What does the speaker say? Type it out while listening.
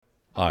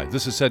Hi,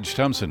 this is Sedge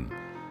Thompson.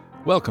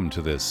 Welcome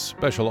to this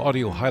special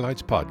audio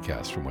highlights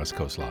podcast from West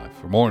Coast Live.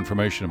 For more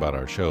information about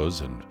our shows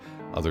and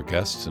other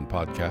guests and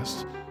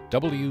podcasts,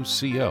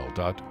 wcl.org.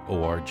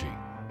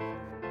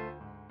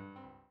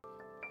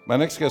 My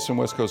next guest from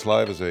West Coast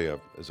Live is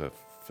a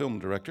film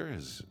director.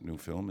 His new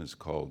film is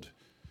called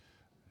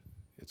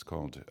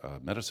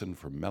Medicine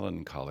for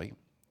Melancholy.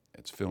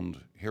 It's filmed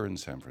here in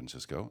San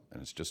Francisco,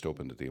 and it's just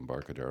opened at the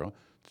Embarcadero.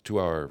 It's a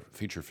 2-hour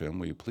feature film.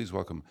 Will you please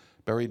welcome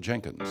Barry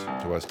Jenkins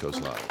to West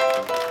Coast Live.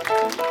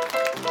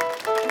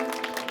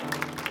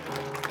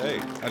 Hey,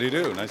 how do you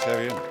do? Nice to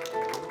have you in.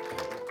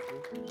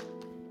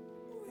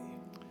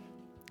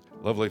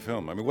 Lovely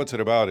film. I mean, what's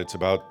it about? It's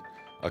about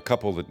a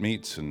couple that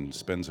meets and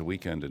spends a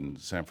weekend in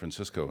San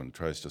Francisco and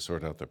tries to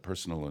sort out their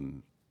personal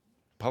and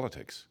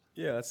politics.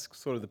 Yeah, that's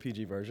sort of the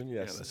PG version,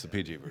 yes. Yeah, that's the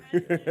PG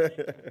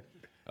version.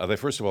 They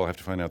first of all have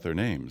to find out their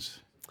names.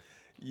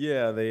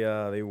 Yeah,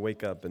 they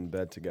wake up in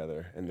bed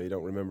together, and they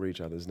don't remember each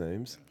other's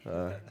names.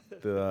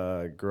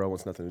 The girl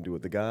wants nothing to do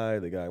with the guy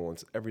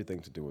wants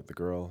everything to do with the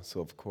girl, so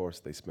of course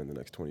they spend the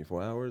next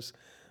 24 hours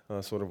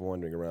sort of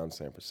wandering around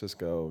San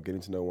Francisco, getting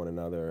to know one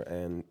another,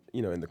 and,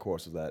 you know, in the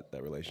course of that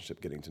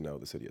relationship, getting to know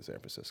the city of San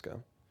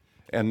Francisco.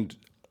 And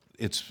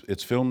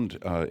it's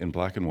filmed in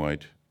black and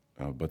white,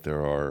 but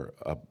there are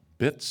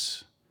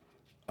bits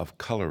of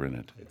color in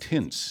it,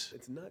 tints.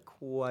 It's not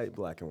quite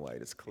black and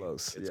white. It's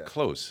close. It's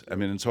close. I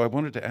mean, and so I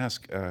wanted to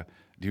ask, do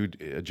you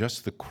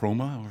adjust the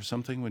chroma or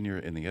something when you're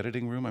in the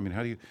editing room? I mean,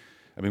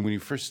 when you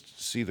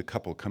first see the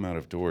couple come out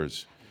of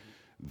doors,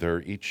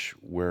 they're each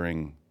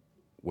wearing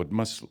what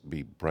must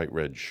be bright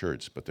red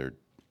shirts, but they're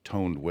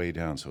toned way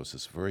down, so it's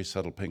this very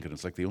subtle pink, and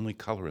it's like the only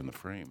color in the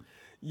frame.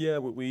 Yeah,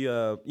 we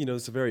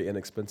it's a very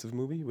inexpensive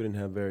movie. We didn't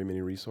have very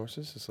many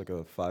resources. It's like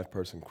a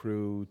 5-person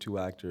crew, 2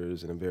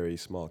 actors, and a very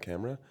small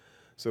camera.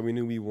 So we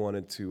knew we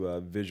wanted to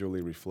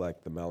visually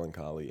reflect the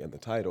melancholy and the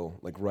title,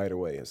 like right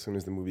away. As soon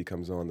as the movie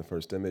comes on, the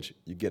first image,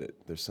 you get it.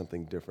 There's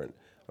something different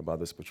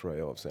about this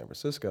portrayal of San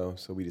Francisco,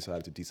 so we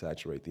decided to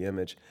desaturate the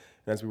image.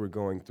 And as we were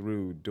going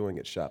through doing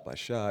it shot by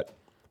shot,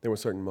 there were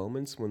certain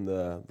moments when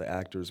the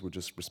actors were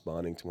just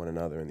responding to one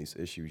another, and these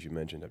issues you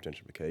mentioned of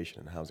gentrification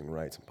and housing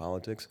rights and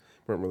politics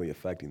weren't really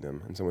affecting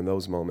them. And so in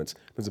those moments,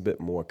 there's a bit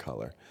more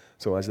color.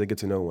 So as they get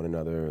to know one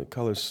another,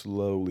 color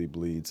slowly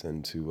bleeds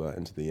into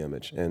the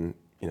image, and,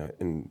 you know,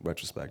 in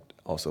retrospect,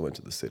 also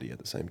into the city at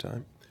the same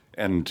time.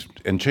 And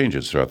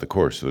changes throughout the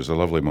course. There's a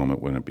lovely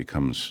moment when it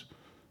becomes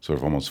sort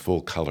of almost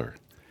full color.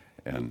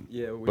 And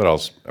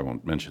I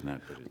won't mention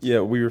that.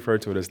 But we refer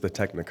to it as the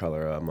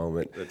Technicolor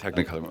moment. The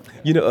Technicolor moment.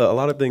 You know, a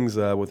lot of things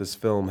with this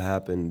film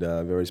happened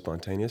very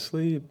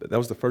spontaneously. But that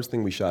was the first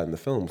thing we shot in the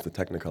film, was the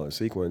Technicolor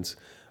sequence.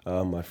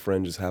 My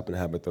friend just happened to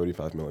have a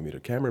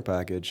 35mm camera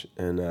package,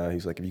 and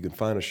he's like, if you can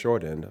find a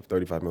short end of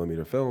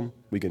 35mm film,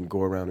 we can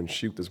go around and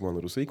shoot this one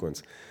little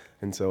sequence.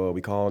 And so we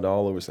called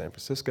all over San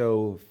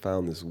Francisco,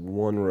 found this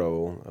one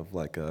roll of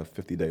like a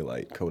 50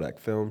 daylight Kodak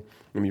film,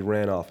 and we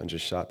ran off and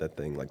just shot that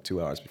thing like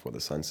 2 hours before the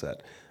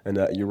sunset. And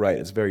you're right,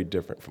 it's very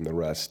different from the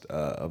rest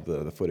of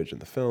the footage in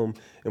the film,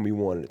 and we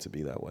wanted it to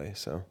be that way.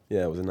 So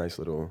yeah, it was a nice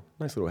little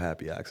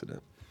happy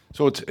accident.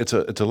 So it's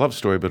a love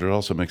story, but it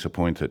also makes a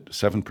point that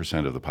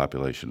 7% of the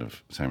population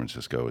of San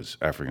Francisco is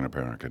African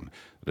American,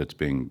 that it's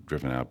being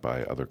driven out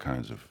by other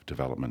kinds of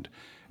development.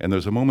 And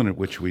there's a moment at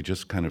which we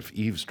just kind of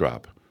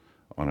eavesdrop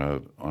on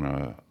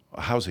a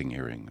housing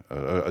hearing,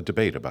 a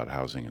debate about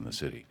housing in the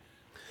city.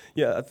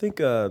 Yeah, I think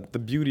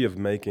the beauty of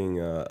making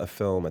a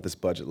film at this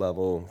budget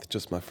level,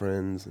 just my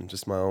friends and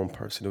just my own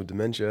personal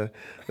dementia,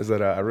 is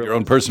that I realized... Your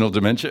own personal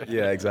dementia?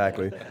 Yeah,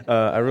 exactly.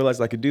 I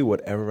realized I could do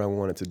whatever I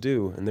wanted to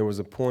do, and there was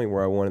a point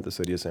where I wanted the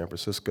city of San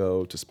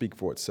Francisco to speak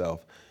for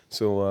itself.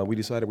 So we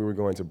decided we were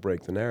going to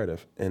break the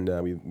narrative, and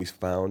we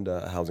found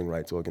a housing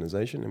rights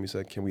organization, and we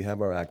said, can we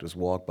have our actors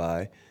walk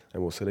by,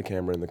 and we'll set a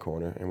camera in the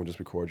corner, and we'll just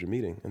record your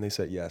meeting? And they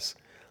said yes.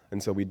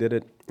 And so we did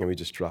it, and we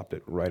just dropped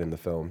it right in the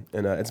film.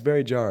 And it's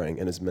very jarring,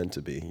 and it's meant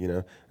to be, you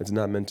know? It's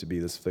not meant to be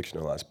this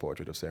fictionalized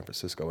portrait of San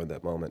Francisco in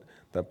that moment.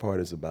 That part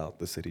is about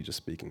the city just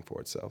speaking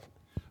for itself.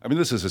 I mean,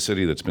 this is a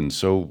city that's been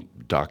so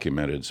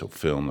documented, so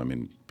filmed. I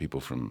mean, people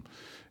from,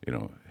 you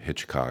know,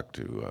 Hitchcock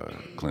to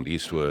Clint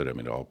Eastwood, I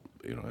mean, all,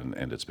 you know,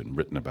 and it's been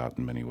written about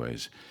in many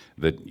ways,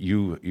 that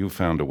you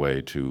found a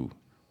way to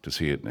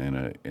see it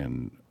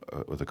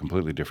with a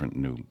completely different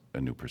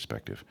new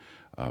perspective.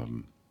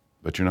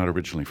 But you're not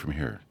originally from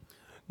here.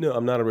 No,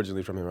 I'm not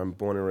originally from here. I'm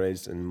born and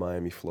raised in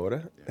Miami,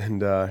 Florida.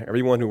 And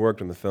everyone who worked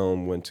on the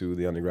film went to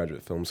the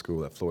undergraduate film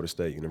school at Florida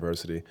State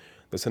University.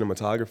 The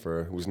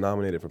cinematographer, who was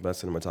nominated for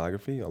Best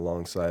Cinematography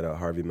alongside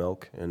Harvey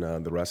Milk and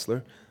The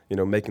Wrestler, you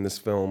know, making this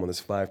film on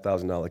this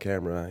 $5,000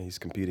 camera, he's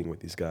competing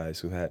with these guys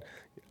who had,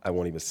 I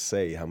won't even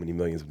say how many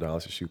millions of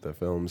dollars to shoot their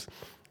films.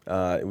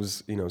 It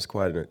was, it was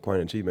quite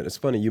an achievement. It's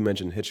funny you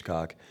mentioned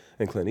Hitchcock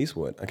and Clint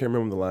Eastwood. I can't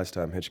remember the last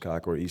time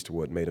Hitchcock or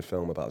Eastwood made a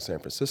film about San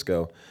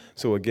Francisco.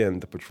 So again,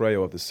 the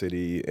portrayal of the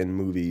city in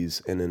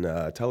movies and in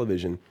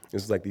television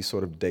is like these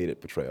sort of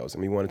dated portrayals.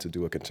 And we wanted to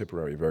do a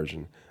contemporary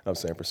version of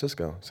San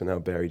Francisco. So now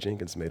Barry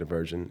Jenkins made a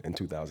version in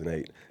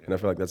 2008, and I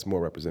feel like that's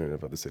more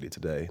representative of the city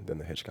today than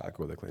the Hitchcock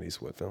or the Clint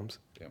Eastwood films.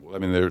 Yeah, well, I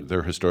mean,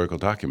 they're historical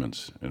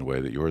documents in a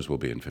way that yours will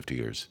be in 50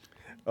 years.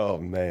 Oh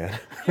man.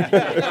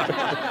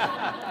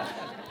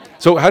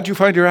 So how'd you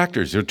find your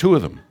actors? There are two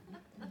of them.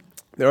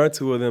 There are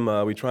two of them.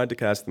 We tried to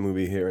cast the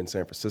movie here in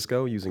San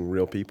Francisco using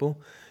real people,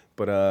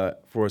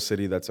 but for a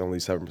city that's only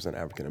 7%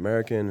 African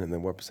American, and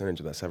then what percentage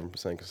of that 7%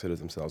 considers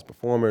themselves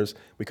performers,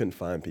 we couldn't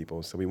find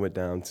people. So we went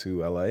down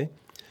to LA,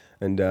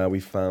 and we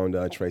found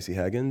Tracy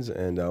Higgins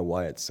and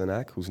Wyatt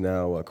Cenac, who's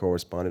now a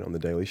correspondent on The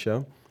Daily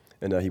Show.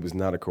 And he was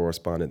not a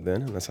correspondent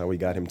then, and that's how we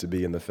got him to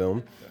be in the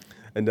film.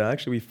 And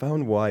actually, we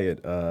found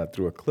Wyatt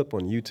through a clip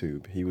on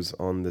YouTube. He was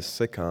on this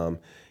sitcom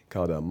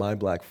called My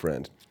Black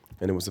Friend.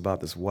 And it was about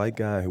this white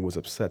guy who was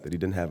upset that he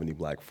didn't have any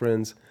black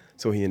friends.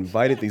 So he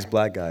invited these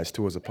black guys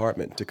to his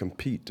apartment to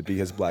compete to be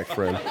his black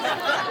friend.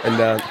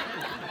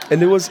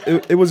 And it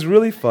was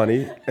really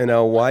funny. And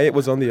Wyatt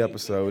was on the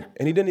episode,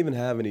 and he didn't even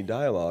have any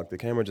dialogue. The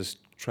camera just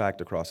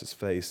tracked across his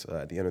face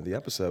at the end of the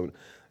episode.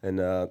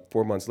 And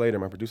 4 months later,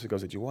 my producer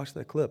goes, "Did you watch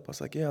that clip?" I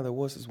was like, "Yeah, there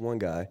was this one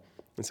guy."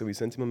 And so we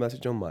sent him a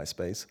message on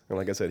MySpace. And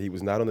like I said, he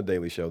was not on The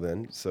Daily Show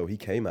then, so he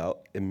came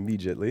out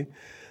immediately.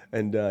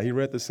 And he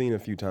read the scene a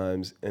few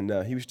times, and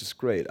he was just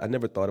great. I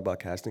never thought about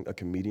casting a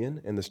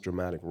comedian in this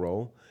dramatic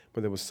role,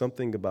 but there was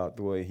something about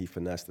the way he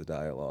finessed the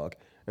dialogue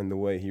and the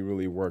way he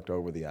really worked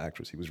over the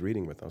actress he was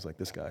reading with. I was like,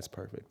 this guy's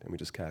perfect, and we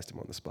just cast him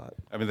on the spot.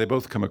 I mean, they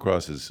both come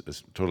across as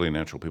totally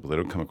natural people. They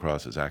don't come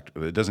across as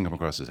it doesn't come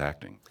across as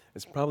acting.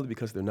 It's probably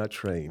because they're not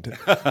trained.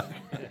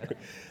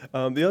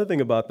 The other thing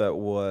about that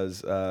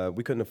was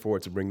we couldn't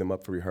afford to bring them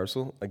up for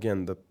rehearsal.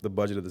 Again, the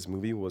budget of this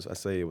movie was, I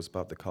say it was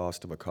about the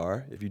cost of a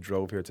car. If you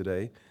drove here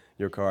today,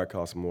 your car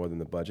costs more than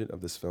the budget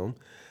of this film.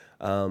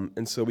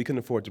 And so we couldn't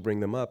afford to bring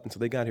them up. And so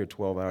they got here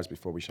 12 hours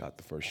before we shot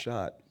the first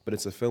shot. But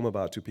it's a film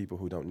about two people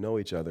who don't know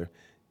each other,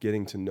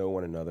 getting to know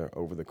one another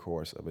over the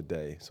course of a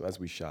day. So as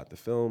we shot the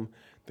film,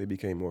 they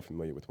became more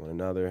familiar with one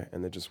another,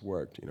 and it just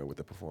worked, with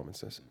the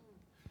performances.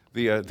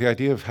 The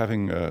idea of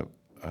having the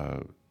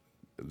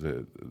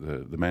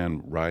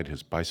man ride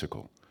his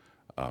bicycle,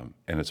 and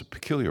it's a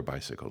peculiar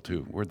bicycle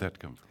too. Where'd that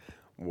come from?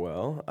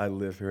 Well, I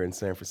live here in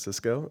San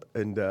Francisco,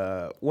 and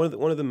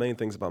one of the main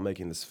things about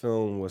making this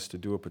film was to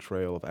do a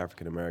portrayal of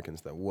African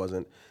Americans that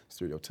wasn't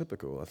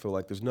stereotypical. I feel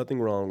like there's nothing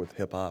wrong with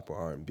hip hop or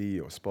R&B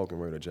or spoken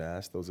word or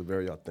jazz. Those are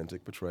very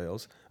authentic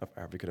portrayals of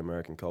African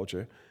American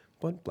culture.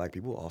 But black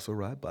people also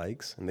ride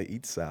bikes, and they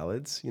eat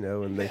salads,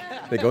 and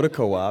they go to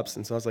co-ops,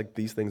 and so I was like,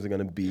 these things are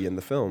going to be in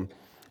the film.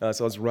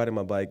 So I was riding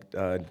my bike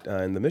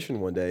in the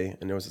Mission one day,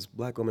 and there was this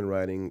black woman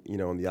riding,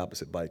 on the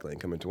opposite bike lane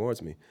coming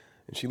towards me.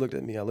 And she looked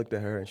at me, I looked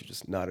at her, and she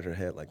just nodded her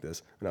head like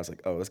this. And I was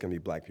like, oh, that's going to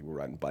be black people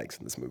riding bikes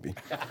in this movie.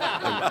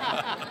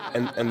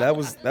 and that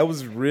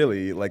was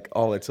really like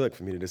all it took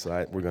for me to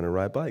decide we're going to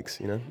ride bikes,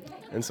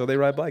 And so they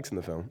ride bikes in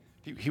the film.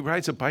 He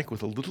rides a bike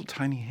with a little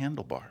tiny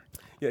handlebar.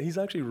 Yeah, he's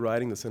actually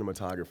riding the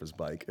cinematographer's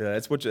bike.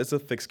 It's a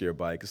fixed gear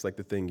bike. It's like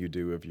the thing you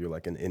do if you're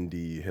like an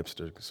indie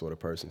hipster sort of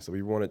person. So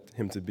we wanted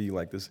him to be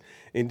like this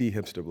indie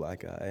hipster black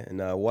guy. And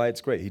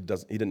Wyatt's great. He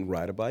didn't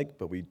ride a bike,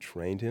 but we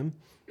trained him,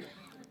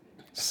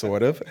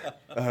 sort of,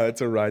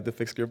 to ride the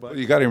fixed gear bike. Well,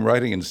 you got him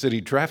riding in city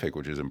traffic,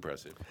 which is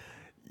impressive.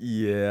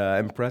 Yeah,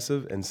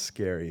 impressive and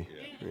scary.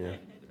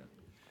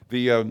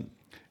 Yeah.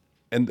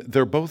 And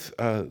they both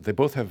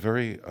have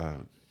very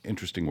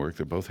interesting work.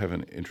 They both have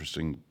an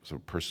interesting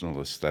sort of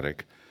personal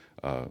aesthetic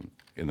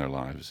in their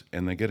lives,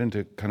 and they get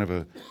into kind of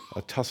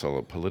a tussle,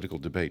 a political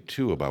debate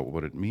too about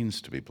what it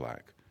means to be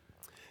black.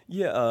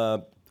 Yeah.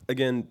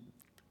 Again,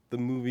 the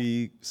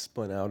movie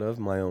spun out of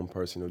my own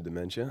personal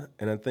dementia,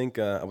 and I think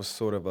I was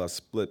sort of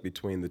split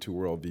between the two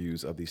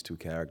worldviews of these two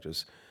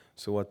characters.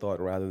 So I thought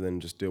rather than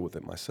just deal with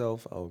it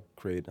myself, I'll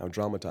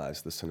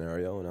dramatize the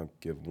scenario, and I'll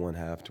give one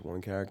half to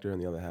one character and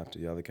the other half to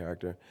the other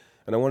character.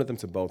 And I wanted them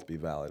to both be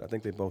valid. I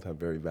think they both have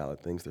very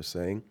valid things they're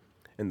saying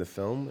in the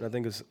film, and I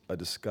think it's a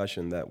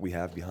discussion that we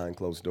have behind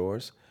closed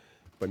doors,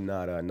 but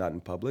not in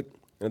public.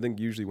 And I think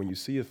usually when you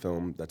see a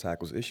film that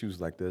tackles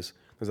issues like this,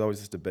 there's always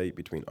this debate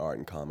between art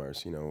and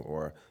commerce,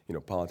 or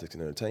politics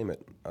and entertainment.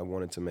 I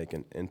wanted to make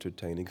an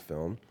entertaining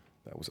film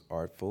that was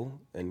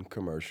artful and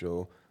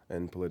commercial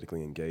and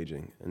politically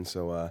engaging. And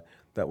so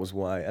that was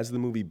why, as the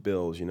movie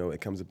builds,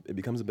 it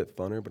becomes a bit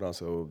funner, but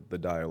also the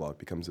dialogue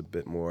becomes a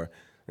bit more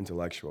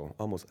intellectual,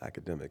 almost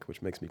academic,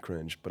 which makes me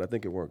cringe. But I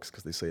think it works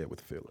because they say it with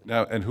feeling.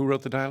 Now, and who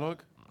wrote the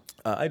dialogue?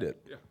 I did.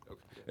 Yeah.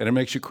 Okay. And it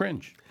makes you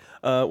cringe.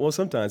 Well,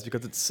 sometimes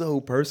because it's so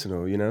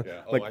personal, Yeah.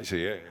 Like, I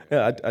see. Yeah.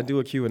 Yeah, I do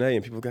a Q&A,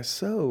 and people go,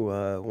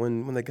 so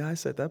when the guy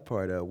said that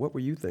part, what were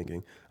you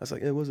thinking? I was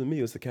like, it wasn't me,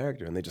 it was the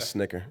character, and they just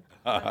snicker.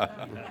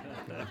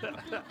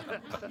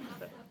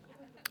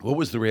 What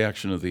was the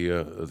reaction of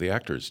the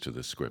actors to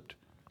this script?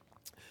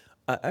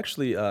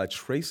 Actually,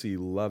 Tracy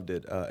loved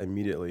it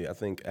immediately. I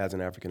think as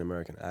an African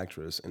American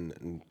actress,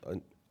 and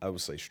I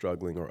would say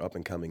struggling or up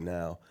and coming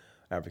now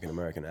African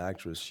American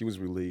actress, she was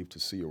relieved to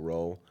see a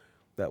role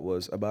that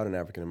was about an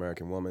African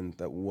American woman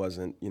that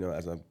wasn't,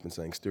 as I've been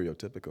saying,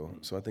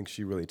 stereotypical. So I think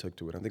she really took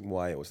to it. I think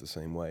Wyatt was the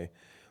same way.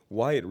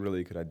 Wyatt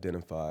really could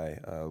identify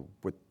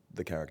with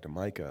the character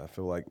Micah. I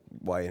feel like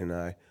Wyatt and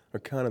I are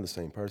kind of the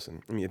same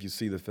person. I mean, if you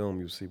see the film,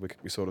 you see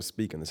we sort of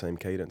speak in the same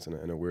cadence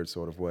in a weird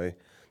sort of way.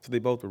 So they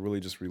both were really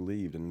just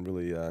relieved and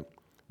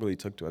really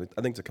took to it.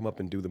 I think to come up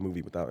and do the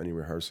movie without any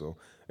rehearsal,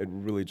 it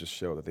really just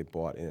showed that they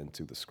bought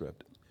into the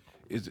script.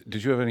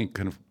 Did you have any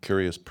kind of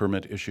curious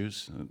permit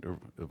issues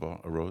that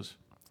arose?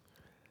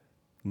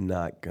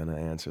 Not gonna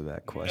answer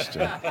that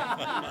question.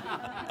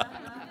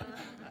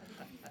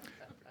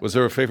 Was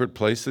there a favorite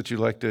place that you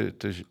liked you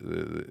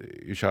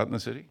shot in the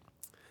city?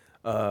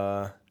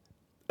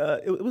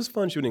 It was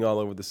fun shooting all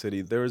over the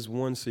city. There is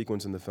one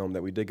sequence in the film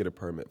that we did get a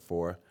permit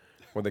for,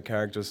 where the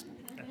characters.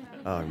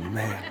 Oh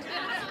man.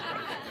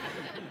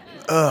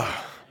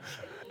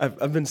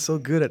 I've been so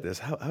good at this.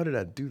 How did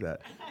I do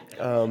that?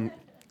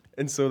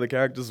 And so the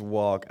characters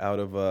walk out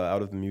of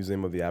the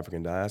Museum of the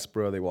African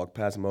Diaspora. They walk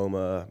past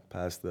MoMA,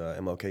 past the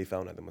MLK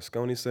fountain at the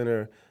Moscone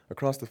Center,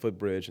 across the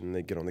footbridge, and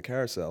they get on the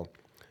carousel.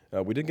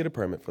 We did get a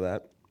permit for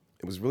that.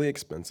 It was really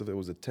expensive. It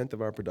was a tenth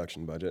of our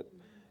production budget,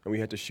 and we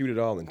had to shoot it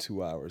all in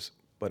 2 hours.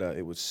 But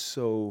it was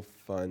so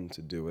fun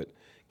to do it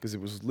because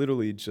it was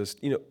literally just,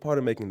 part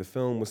of making the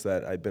film was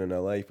that I'd been in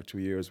LA for 2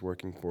 years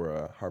working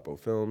for Harpo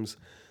Films.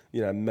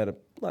 I met a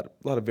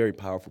lot of very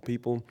powerful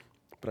people,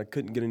 but I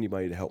couldn't get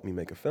anybody to help me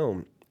make a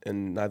film,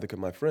 and neither could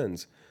my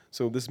friends.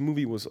 So this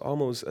movie was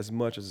almost as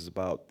much as it's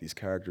about these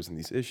characters and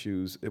these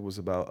issues, it was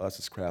about us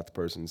as craft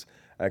persons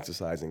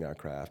exercising our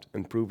craft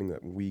and proving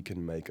that we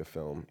can make a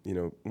film.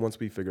 Once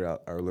we figure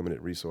out our limited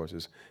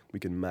resources, we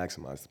can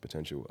maximize the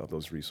potential of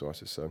those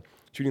resources. So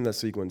shooting that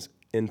sequence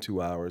in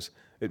 2 hours,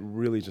 it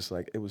really just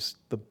it was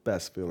the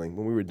best feeling.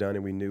 When we were done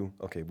and we knew,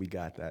 okay, we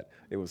got that.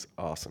 It was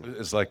awesome.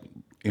 It's like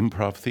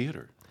improv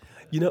theater.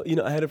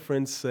 I had a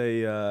friend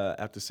say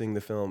after seeing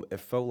the film, it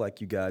felt like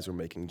you guys were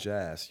making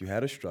jazz. You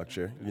had a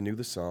structure, you knew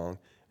the song,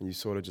 and you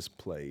sort of just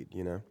played,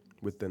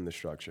 within the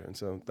structure. And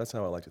so that's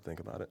how I like to think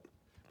about it.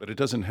 But it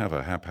doesn't have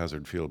a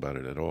haphazard feel about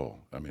it at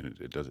all. I mean,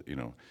 it does,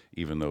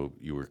 even though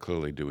you were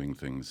clearly doing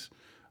things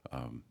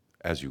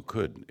as you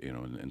could,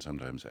 and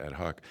sometimes ad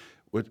hoc.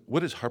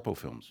 What is Harpo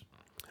Films?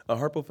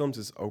 Harpo Films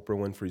is Oprah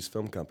Winfrey's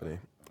film company.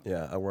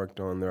 Yeah, I worked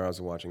on Their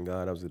Eyes Are Watching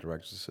God. I was the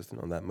director's assistant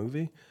on that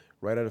movie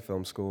right out of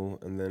film school,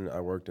 and then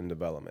I worked in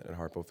development at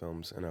Harpo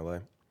Films in LA.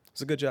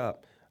 It's a good job.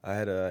 I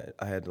had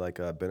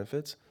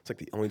benefits. It's like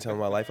the only time in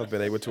my life I've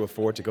been able to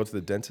afford to go to the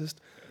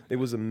dentist. It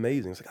was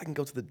amazing. It's like I can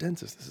go to the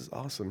dentist. This is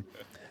awesome.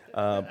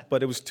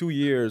 But it was 2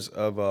 years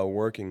of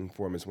working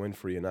for Ms.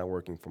 Winfrey and not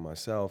working for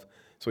myself.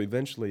 So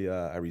eventually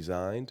I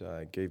resigned.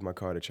 I gave my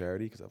car to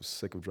charity because I was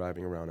sick of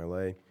driving around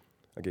LA.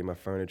 I gave my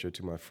furniture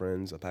to my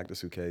friends. I packed a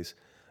suitcase,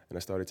 and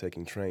I started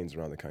taking trains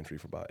around the country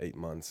for about 8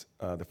 months.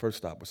 The first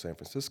stop was San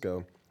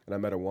Francisco. And I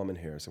met a woman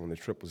here, so when the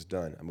trip was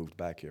done, I moved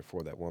back here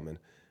for that woman.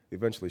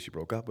 Eventually, she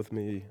broke up with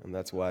me, and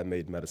that's why I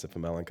made Medicine for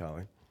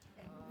Melancholy.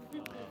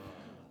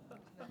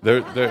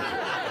 There's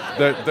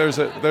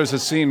a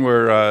scene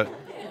where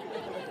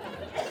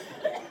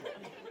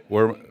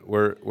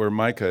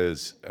Micah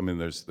is. I mean,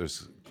 there's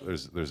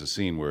a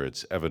scene where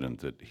it's evident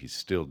that he's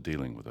still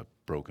dealing with a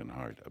broken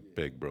heart, a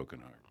big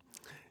broken heart.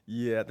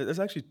 Yeah, there's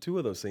actually 2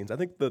 of those scenes. I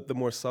think the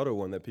more subtle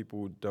one that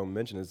people don't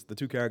mention is the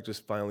 2 characters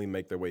finally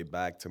make their way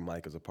back to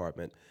Micah's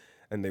apartment,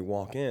 and they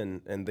walk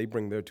in, and they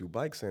bring their 2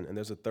 bikes in, and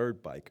there's a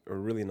third bike, a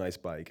really nice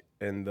bike,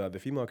 and the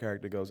female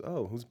character goes,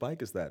 "Oh, whose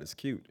bike is that? It's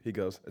cute." He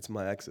goes, "It's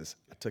my ex's.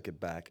 I took it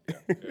back."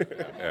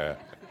 Yeah.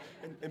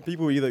 And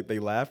people they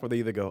laugh or they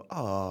either go,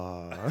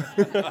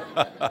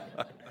 "Ah."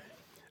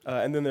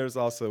 And then there's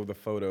also the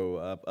photo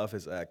of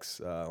his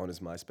ex on his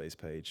MySpace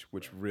page,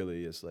 which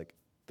really is like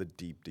the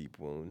deep, deep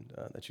wound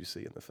that you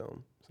see in the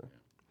film. So.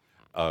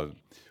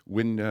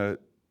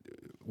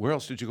 Where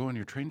else did you go on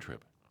your train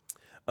trip?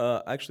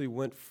 I actually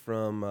went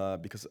from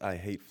because I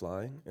hate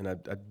flying, and I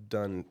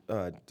did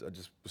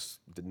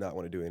not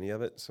want to do any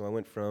of it. So I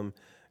went from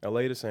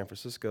LA to San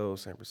Francisco,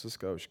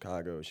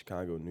 Chicago,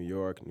 New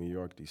York,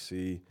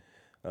 DC,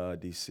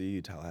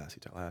 DC,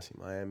 Tallahassee,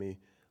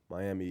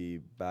 Miami,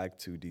 back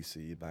to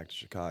DC, back to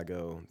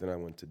Chicago. Then I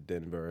went to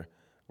Denver,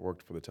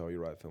 worked for the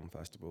Telluride Film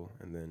Festival,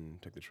 and then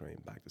took the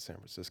train back to San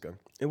Francisco.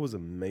 It was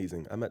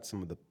amazing. I met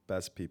some of the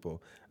best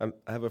people. I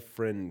have a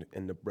friend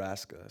in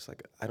Nebraska. It's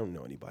like, I don't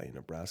know anybody in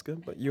Nebraska,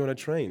 but you're on a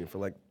train for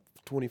like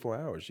 24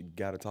 hours. You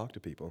got to talk to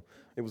people.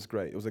 It was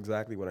great. It was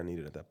exactly what I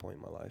needed at that point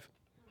in my life.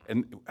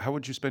 And how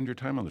would you spend your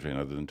time on the train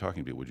other than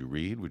talking to people? Would you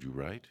read? Would you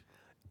write?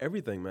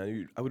 Everything,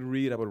 man. I would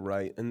read, I would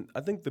write. And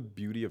I think the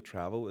beauty of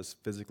travel is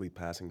physically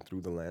passing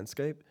through the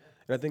landscape.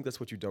 And I think that's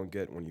what you don't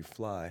get when you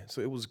fly.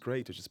 So it was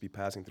great to just be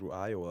passing through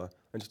Iowa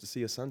and just to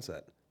see a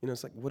sunset.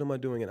 It's like, what am I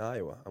doing in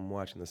Iowa? I'm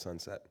watching the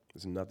sunset.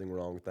 There's nothing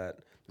wrong with that.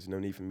 There's no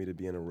need for me to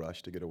be in a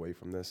rush to get away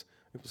from this.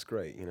 It was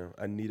great,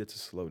 I needed to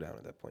slow down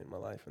at that point in my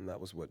life, and that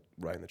was what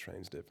riding the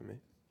trains did for me.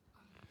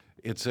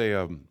 It's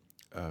a,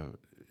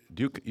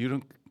 you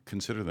don't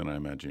consider then, I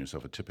imagine,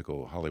 yourself a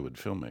typical Hollywood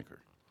filmmaker.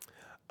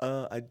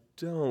 I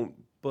don't,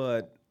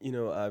 but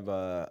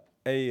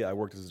I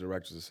worked as a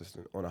director's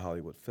assistant on a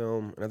Hollywood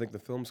film, and I think the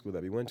film school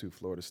that we went to,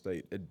 Florida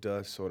State, it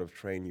does sort of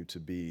train you to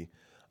be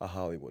a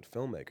Hollywood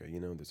filmmaker.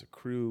 There's a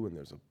crew and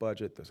there's a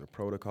budget, there's a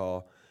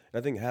protocol, and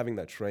I think having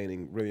that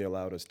training really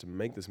allowed us to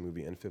make this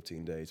movie in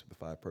 15 days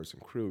with a 5-person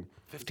crew.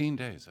 15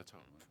 days, that's all.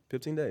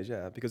 15 days,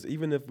 yeah, because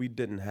even if we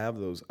didn't have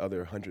those other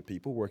 100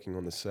 people working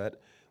on the set,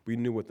 we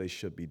knew what they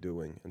should be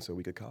doing, and so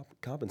we could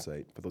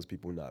compensate for those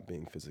people not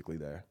being physically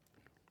there.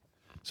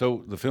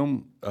 So the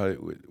film,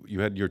 you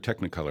had your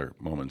Technicolor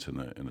moments in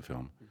the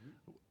film. Mm-hmm.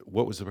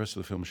 What was the rest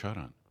of the film shot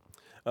on?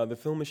 The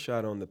film is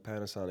shot on the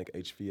Panasonic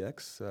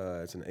HVX.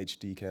 It's an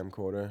HD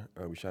camcorder.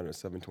 We shot it at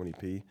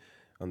 720p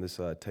on this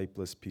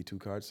tapeless P2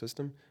 card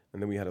system.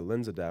 And then we had a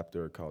lens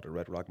adapter called a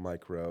Red Rock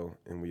Micro,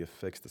 and we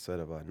affixed a set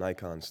of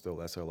Nikon still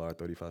SLR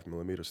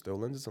 35mm still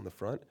lenses on the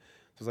front.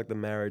 So it's like the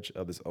marriage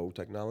of this old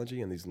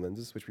technology and these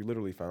lenses, which we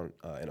literally found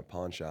in a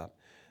pawn shop,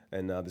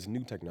 and this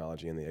new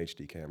technology in the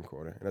HD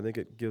camcorder. And I think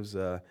it gives,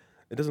 it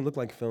doesn't look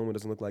like film, it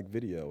doesn't look like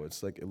video.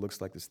 It's like, it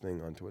looks like this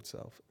thing unto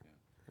itself.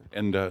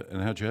 And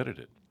how'd you edit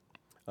it?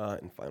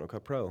 In Final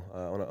Cut Pro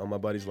on my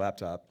buddy's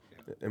laptop,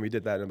 and we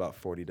did that in about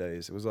 40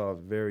 days. It was all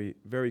very,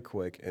 very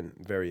quick and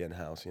very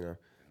in-house,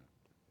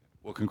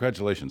 Well,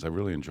 congratulations. I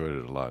really enjoyed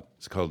it a lot.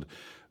 It's called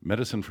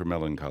Medicine for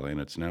Melancholy, and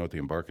it's now at the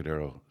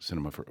Embarcadero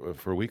Cinema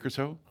for a week or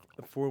so?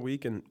 For a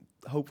week, and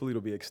hopefully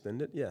it'll be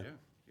extended, yeah.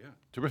 Yeah.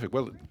 Terrific.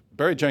 Well,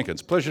 Barry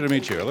Jenkins, pleasure to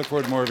meet you. I look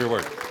forward to more of your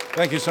work.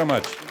 Thank you so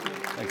much.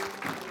 Thanks.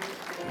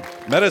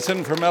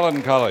 Medicine for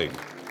Melancholy.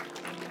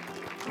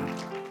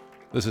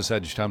 This is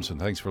Edge Thompson.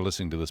 Thanks for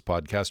listening to this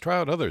podcast. Try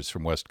out others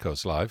from West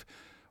Coast Live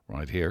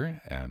right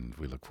here, and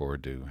we look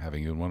forward to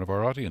having you in one of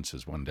our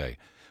audiences one day.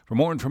 For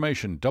more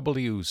information,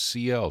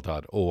 WCL.org.